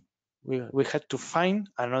had to find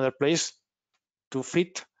another place to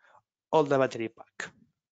fit all the battery pack.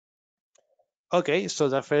 Okay, so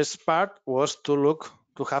the first part was to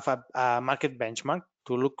have a market benchmark,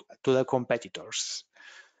 to look to the competitors.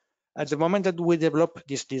 At the moment that we developed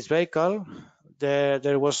this vehicle,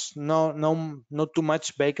 there was not too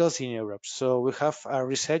much vehicles in Europe. So we have a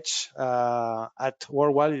research at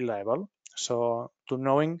worldwide level. So to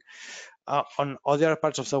knowing on other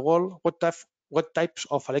parts of the world what types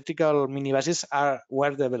of electrical minibuses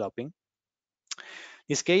were developing. In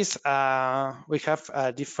this case, we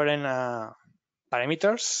have different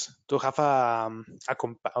parameters to have a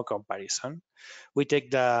comparison. We take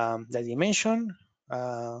the dimension,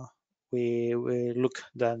 we look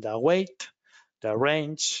the weight, the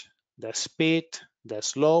range, the speed, the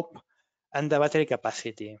slope, and the battery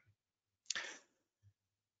capacity.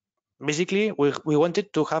 Basically, we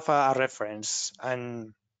wanted to have a reference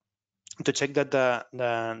and to check that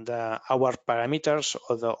our parameters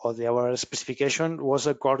or our specification was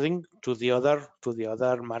according to the other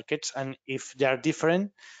markets, and if they are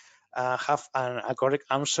different, have a correct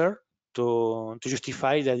answer to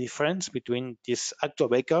justify the difference between these actual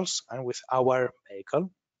vehicles and with our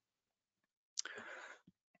vehicle.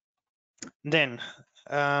 Then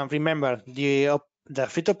remember, the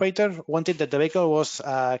fleet operator wanted that the vehicle was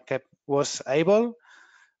able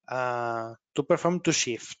to perform to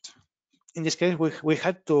shift. In this case, we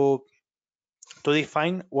had to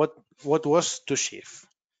define what was to shift.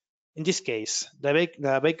 In this case, the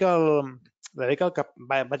vehicle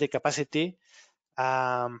battery capacity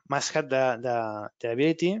must have the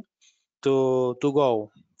ability to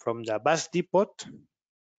go from the bus depot,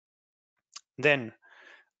 then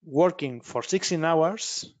working for 16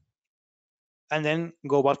 hours, and then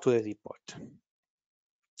go back to the depot.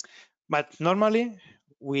 But normally,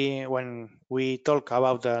 when we talk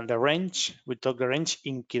about the range, we talk the range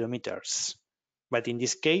in kilometers. But in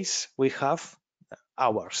this case, we have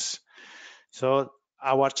hours. So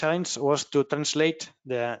our challenge was to translate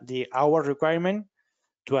the hour requirement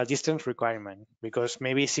to a distance requirement, because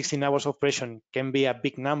maybe 16 hours of operation can be a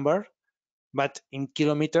big number, but in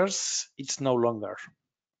kilometers, it's no longer.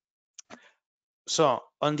 So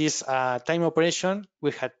on this time operation,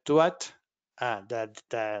 we had to add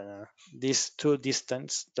these two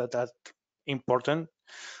distances that are important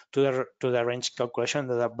to the range calculation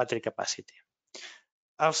of the battery capacity.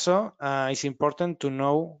 Also, it's important to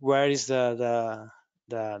know where is the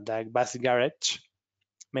bus garage.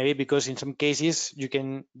 Maybe because in some cases you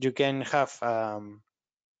can have a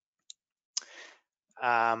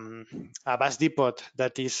bus depot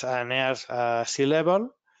that is near sea level,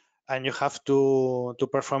 and you have to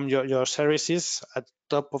perform your services at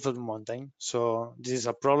top of the mountain. So this is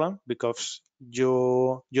a problem because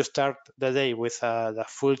you start the day with the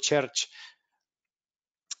full charge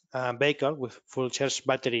vehicle, with full charge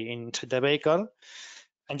battery inside the vehicle,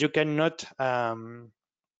 and you cannot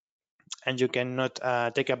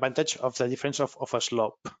take advantage of the difference of a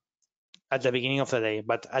slope at the beginning of the day.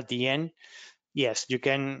 But at the end, yes, you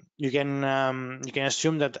can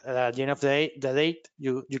assume that at the end of the day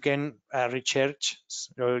you can recharge,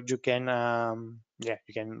 or you can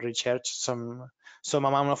recharge some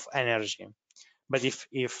amount of energy. But if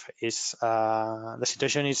is the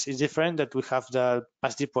situation is different, that we have the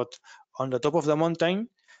bus depot on the top of the mountain,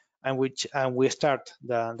 and we start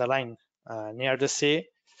the line near the sea,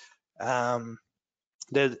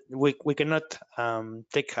 that we cannot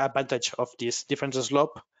take advantage of this different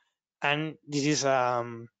slope, and this is a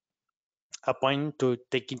point to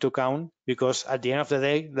take into account, because at the end of the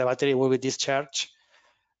day the battery will be discharged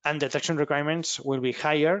and the traction requirements will be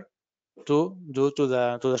higher due to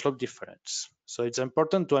the slope difference. So it's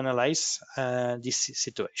important to analyze this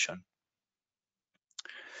situation.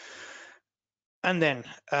 And then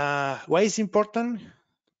why is important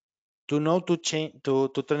to know to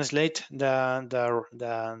translate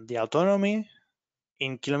the autonomy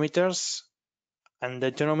in kilometers and the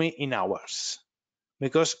autonomy in hours,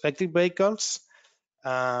 because electric vehicles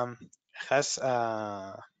has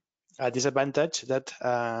a disadvantage that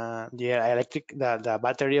the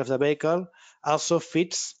battery of the vehicle also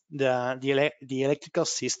fits the electrical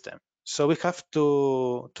system. So we have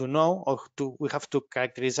to know, or we have to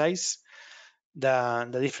characterize the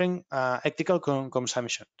different electrical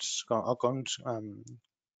consumptions or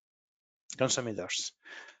consumers.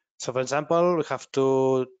 So for example, we have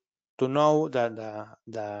to know that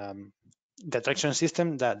the traction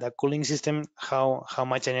system, the cooling system, how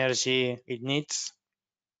much energy it needs,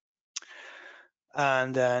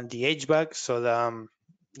 and the HVAC, so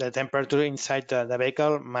the temperature inside the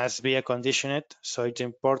vehicle must be conditioned. So it's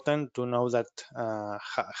important to know that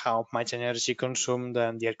how much energy consumed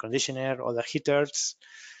the air conditioner or the heaters,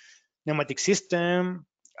 pneumatic system,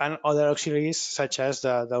 and other auxiliaries such as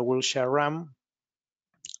the wheelchair RAM,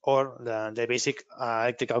 or the basic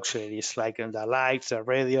electric auxiliaries like the lights, the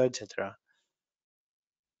radio, etc.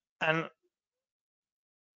 And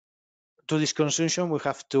to this consumption, we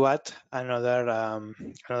have to add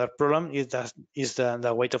another problem, is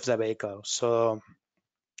the weight of the vehicle. So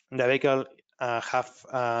the vehicle have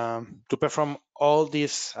to perform all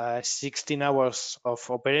these 16 hours of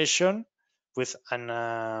operation with an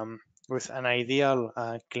ideal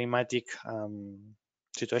climatic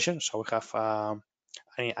situation. So we have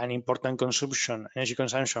an important energy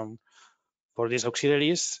consumption for these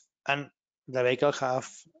auxiliaries, and the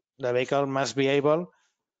vehicle must be able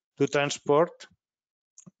to transport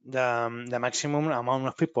the maximum amount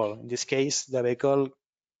of people. In this case, the vehicle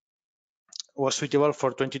was suitable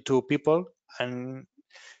for 22 people and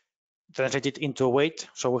translated into weight.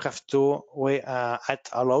 So we have to add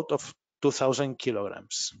a load of 2,000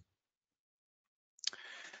 kilograms.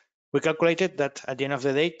 We calculated that at the end of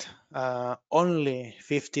the day, only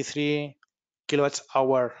 53 kilowatts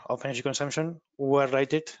hour of energy consumption were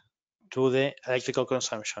related to the electrical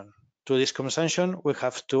consumption. To this consumption, we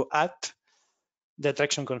have to add the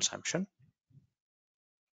traction consumption.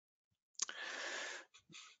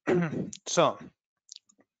 So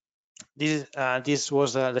this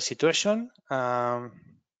was the situation. We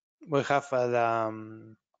have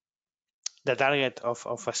the target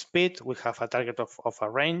of a speed, we have a target of a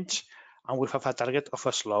range, and we have a target of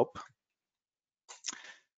a slope.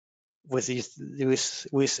 With these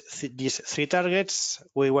three targets,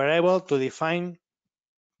 we were able to define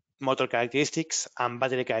motor characteristics and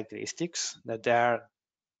battery characteristics that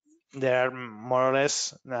they are more or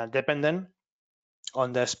less dependent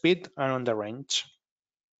on the speed and on the range.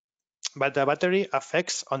 But the battery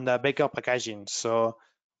affects on the vehicle packaging. So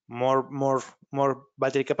more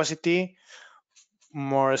battery capacity,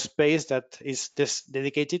 more space that is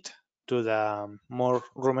dedicated to the more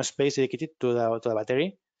room space dedicated to the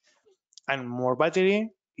battery, and more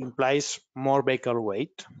battery implies more vehicle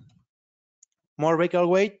weight. More vehicle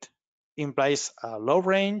weight implies a low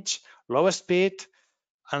range, low speed,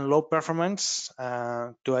 and low performance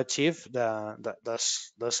to achieve the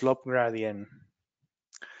slope gradient.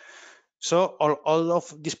 So all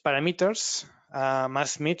of these parameters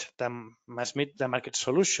must meet the market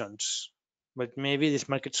solutions, but maybe these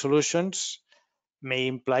market solutions may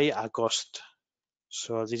imply a cost.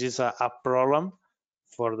 So this is a problem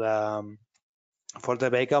for the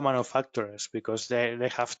vehicle manufacturers, because they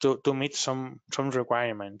have to meet some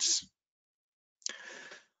requirements.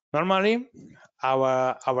 Normally,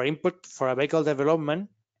 our input for a vehicle development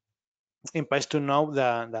implies to know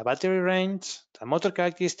the battery range, the motor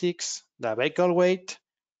characteristics, the vehicle weight,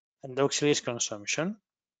 and the auxiliaries consumption.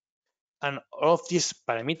 And all of these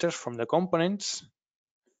parameters from the components,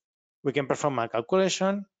 we can perform a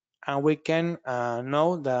calculation, and we can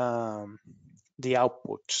know the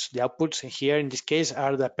outputs. The outputs here in this case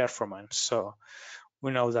are the performance. So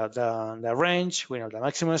we know that the range, we know the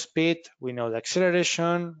maximum speed, we know the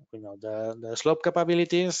acceleration, we know the slope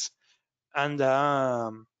capabilities, and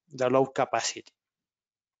the load capacity.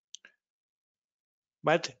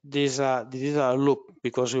 But this is a loop,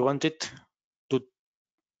 because we wanted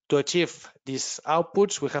to achieve these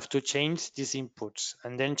outputs, we have to change these inputs,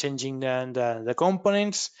 and then changing the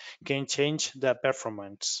components can change the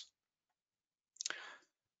performance.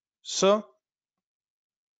 So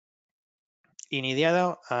in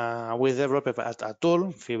IDIADA, we developed a tool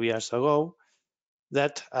a few years ago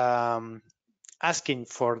that asking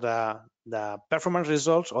for the performance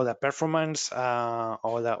results, or the performance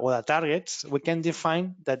or the targets, we can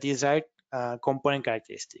define the desired component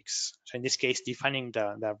characteristics. So in this case, defining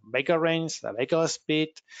the vehicle range, the vehicle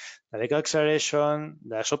speed, the vehicle acceleration,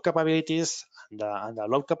 the slope capabilities, and the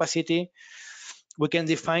load capacity, we can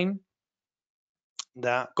define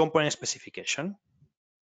the component specification.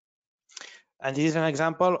 And this is an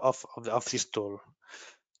example of this tool.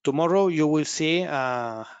 Tomorrow you will see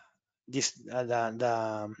the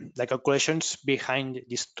calculations behind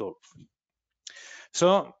this tool.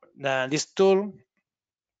 So this tool,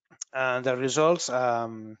 the results,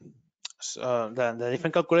 the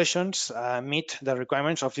different calculations meet the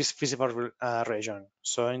requirements of this feasible region.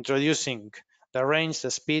 So introducing the range,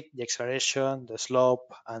 the speed, the acceleration, the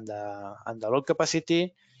slope, and the load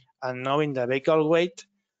capacity, and knowing the vehicle weight,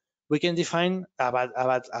 we can define a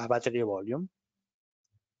battery volume.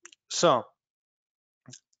 So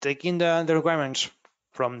taking the requirements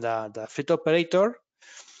from the fleet operator,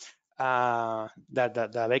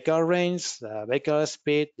 the vehicle range, the vehicle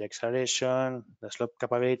speed, the acceleration, the slope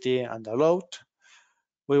capability, and the load,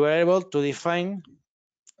 we were able to define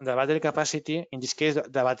the battery capacity, in this case, the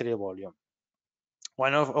battery volume.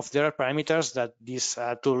 One of the other parameters that this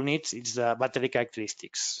tool needs is the battery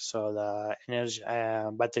characteristics. So the energy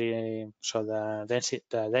battery, so the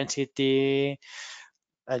density,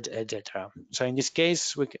 etc. So in this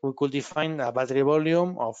case, we could define a battery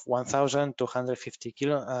volume of 1,250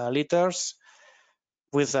 liters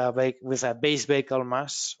with a base vehicle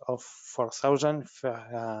mass of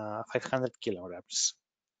 4,500 kilograms.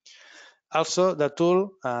 Also, the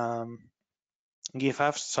tool gives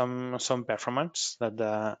us some performance, that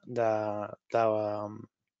the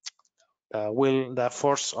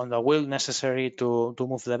force on the wheel necessary to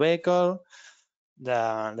move the vehicle,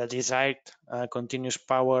 the desired continuous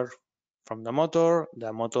power from the motor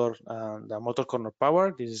corner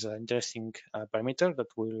power. This is an interesting parameter that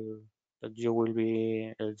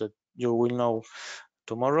you will know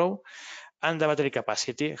tomorrow, and the battery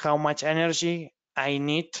capacity, how much energy I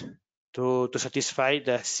need to satisfy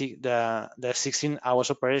the 16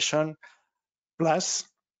 hours operation, plus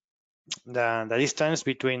the distance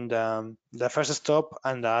between the first stop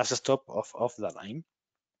and the last stop of the line.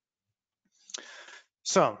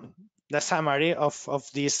 So the summary of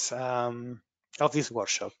this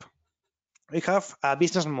workshop: we have a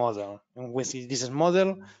business model, and with this business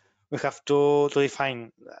model, we have to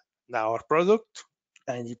define our product,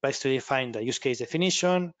 and it applies to define the use case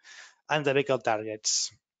definition and the vehicle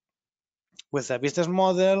targets. With the business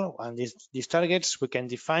model and these targets, we can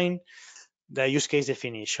define the use case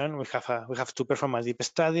definition. We have to perform a deep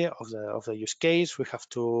study of the use case. We have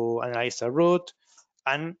to analyze the route,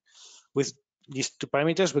 and with these two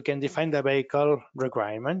parameters, we can define the vehicle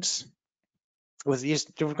requirements. With these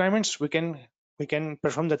two requirements, we can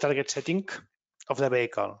perform the target setting of the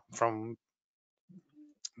vehicle.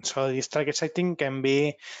 So this target setting can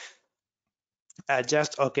be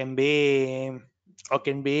adjust, or can be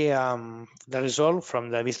the result from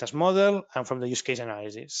the business model and from the use case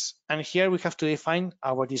analysis. And here we have to define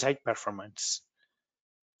our desired performance.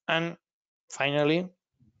 And finally,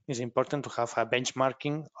 it's important to have a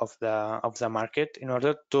benchmarking of the market in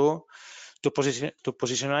order to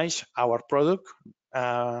positionize our product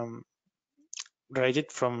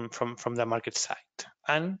related from the market side,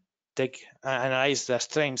 and analyze the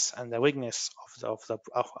strengths and the weakness of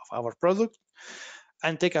our product,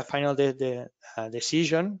 and take a final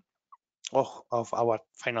decision of our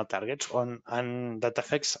final targets and that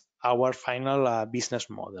affects our final business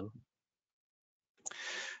model.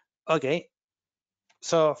 Okay,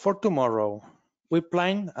 so for tomorrow, we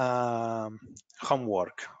plan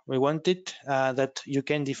homework. We wanted that you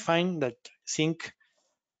can define that, think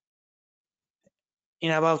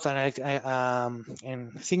in about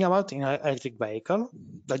think about an electric vehicle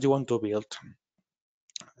that you want to build.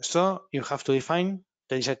 So you have to define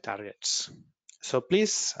the desired targets. So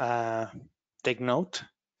please take note,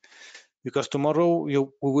 because tomorrow we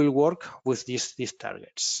will work with these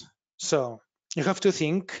targets. So you have to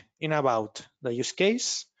think in about the use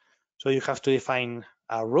case. So you have to define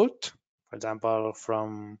a route, for example,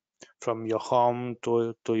 from your home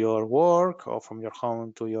to your work, or from your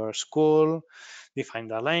home to your school. Define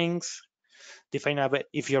the length. Define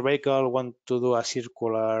if your vehicle want to do a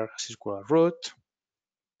circular route,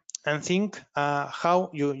 and think how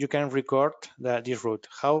you can record this route,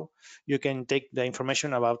 how you can take the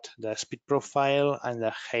information about the speed profile and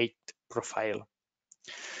the height profile.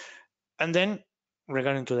 And then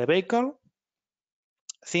regarding to the vehicle,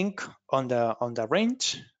 think on the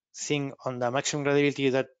range, think on the maximum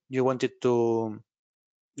gradability that you wanted to,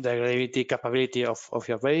 the gradability capability of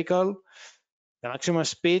your vehicle, the maximum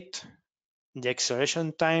speed, the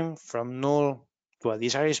acceleration time from null to a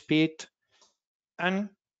desired speed, and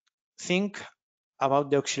think about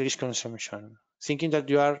the auxiliaries consumption, thinking that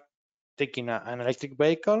you are taking an electric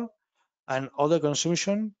vehicle and all the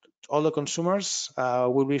consumers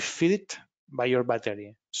will be fed by your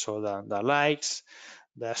battery. So the lights,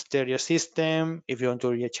 the stereo system, if you want to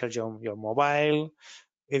recharge your mobile,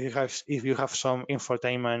 if you have some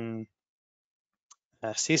infotainment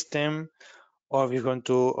system, or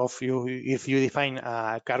if you define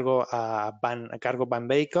a cargo van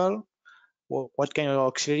vehicle, what kind of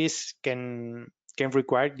auxiliaries can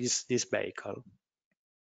require this vehicle.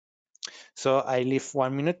 So I leave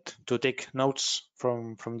 1 minute to take notes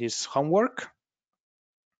from this homework,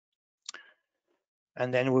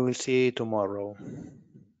 and then we will see tomorrow.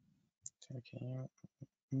 Okay.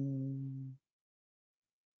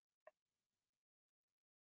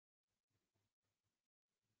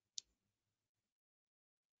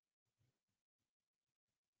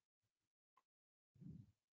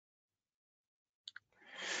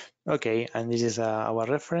 Okay, and this is our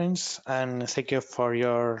reference, and thank you for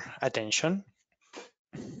your attention.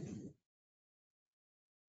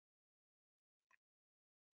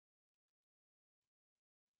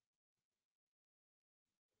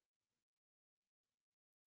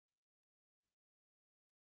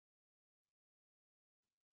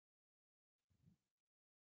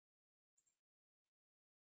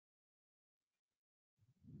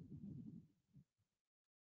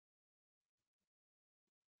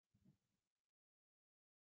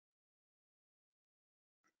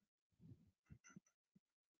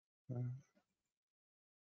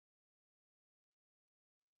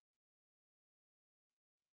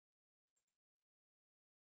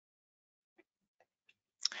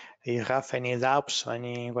 If you have any doubts,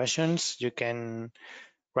 any questions, you can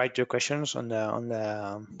write your questions on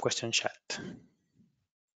the question chat.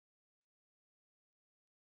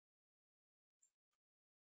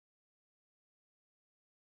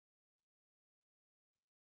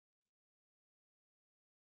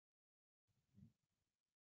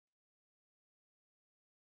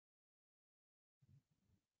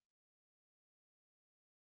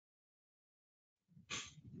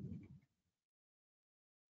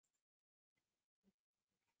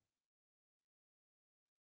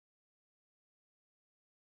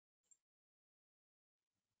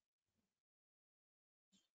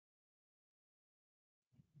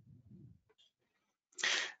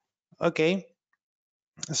 Okay,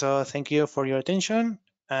 so thank you for your attention,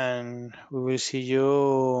 and we will see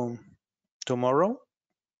you tomorrow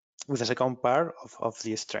with the second part of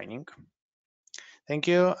this training. Thank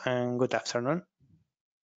you and good afternoon.